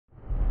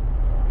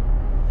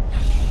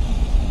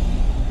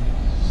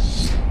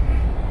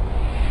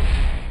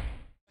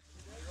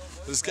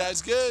This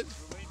guy's good.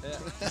 Yeah.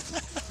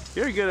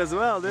 You're good as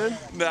well, dude.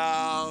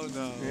 No.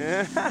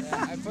 Yeah.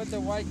 Yeah, I put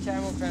the white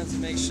camel pants to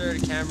make sure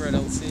the camera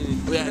don't see me.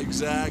 Yeah,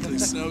 exactly.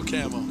 Snow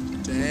camel.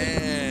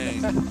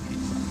 Dang.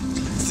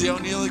 It's the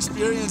O'Neill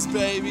experience,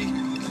 baby.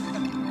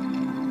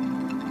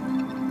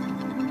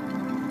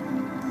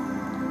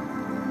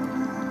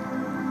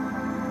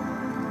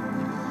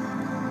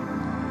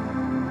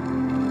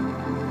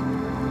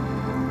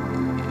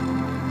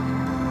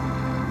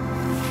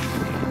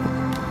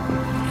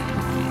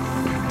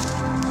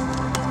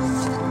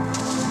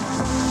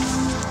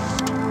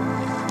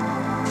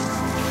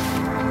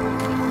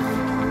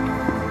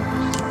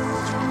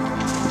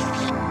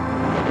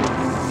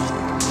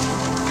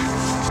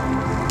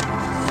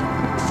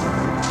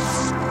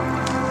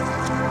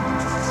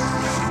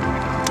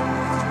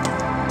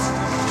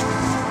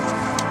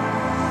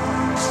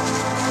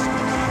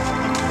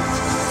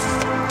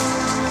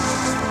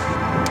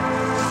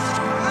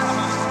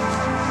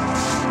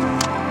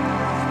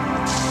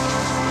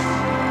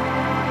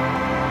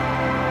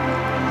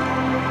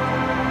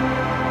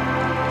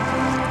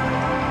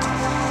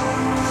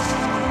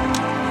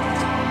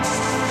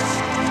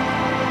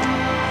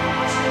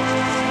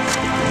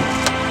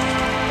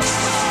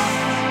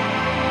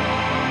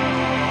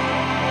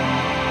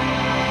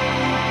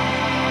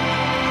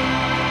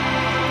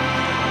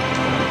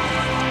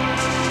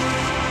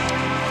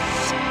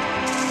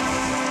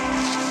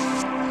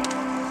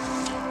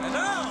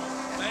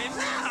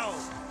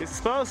 Qu'est-ce qui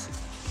se passe?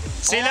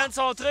 C'est l'un de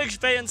son truc, je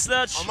paye une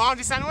slotch. On mange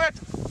des sandwichs.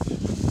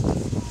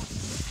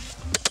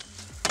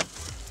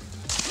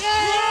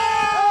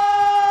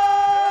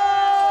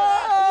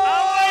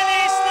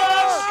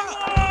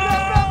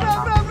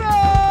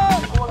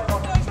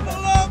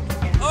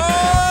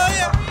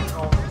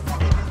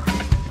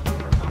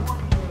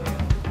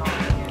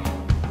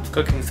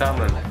 Cooking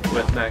salmon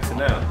with Max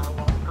Henault.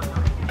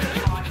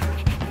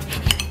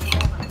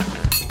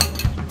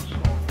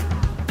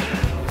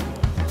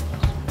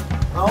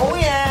 Oh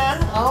yeah,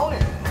 oh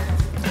yeah.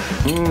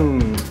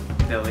 Mmm,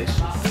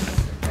 delicious.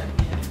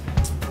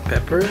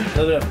 Pepper? A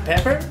little bit of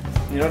pepper.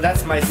 You know,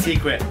 that's my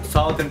secret.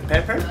 Salt and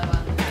pepper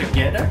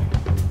together.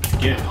 It's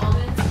good.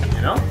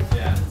 You know?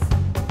 Yeah.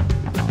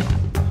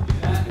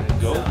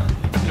 Go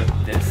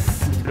with this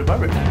to the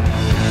barbecue.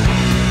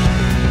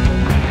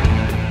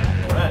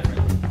 Alright.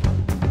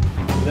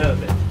 A little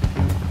bit.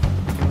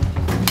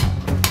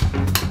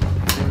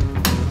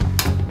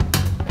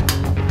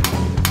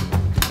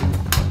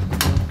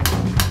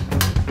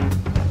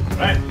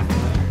 Right.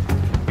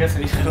 Guess I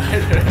need a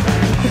lighter.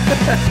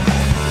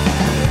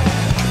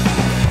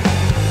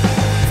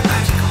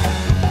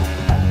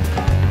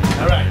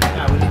 Alright,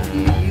 now we need to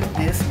leave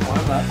this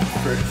warm up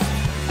first.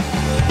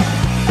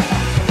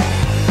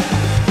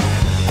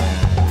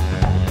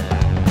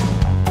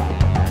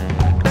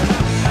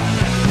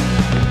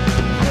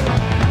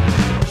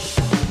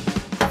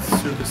 It's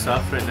super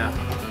soft right now.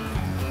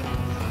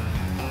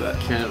 But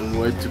can't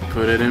wait to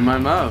put it in my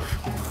mouth.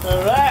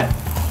 Alright.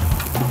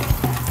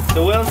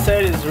 The well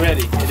set is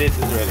ready. It is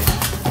ready.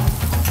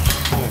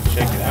 I'm gonna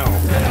check it out.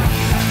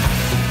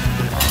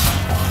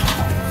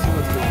 See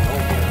what's going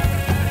on here.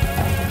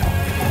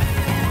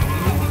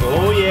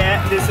 Oh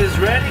yeah, this is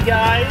ready,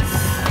 guys.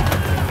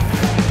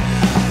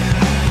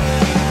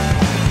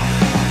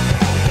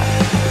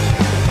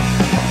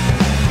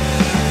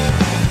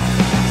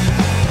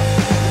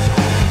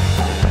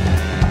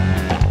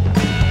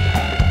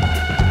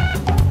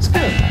 It's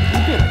good.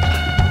 It's good.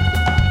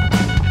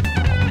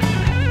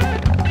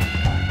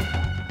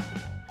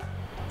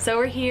 So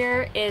we're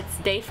here, it's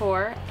day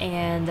 4,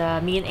 and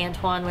me and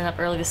Antoine went up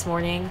early this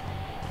morning.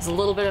 There's a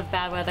little bit of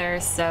bad weather,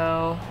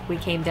 so we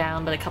came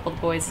down, but a couple of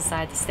the boys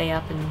decided to stay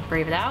up and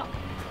brave it out.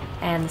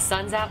 And the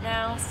sun's out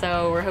now,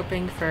 so we're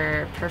hoping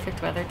for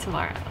perfect weather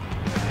tomorrow.